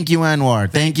does. Thank you, Anwar.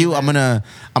 Thank you. I'm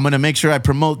gonna make sure I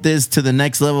promote this to the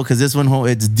next level, because this one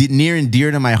it's near and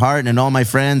dear to my heart and all my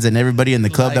friends and everybody in the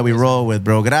club that we Likewise, roll with,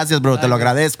 bro. Gracias, bro. Te lo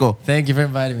agradezco. Thank you for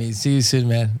inviting me. See you soon,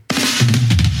 man.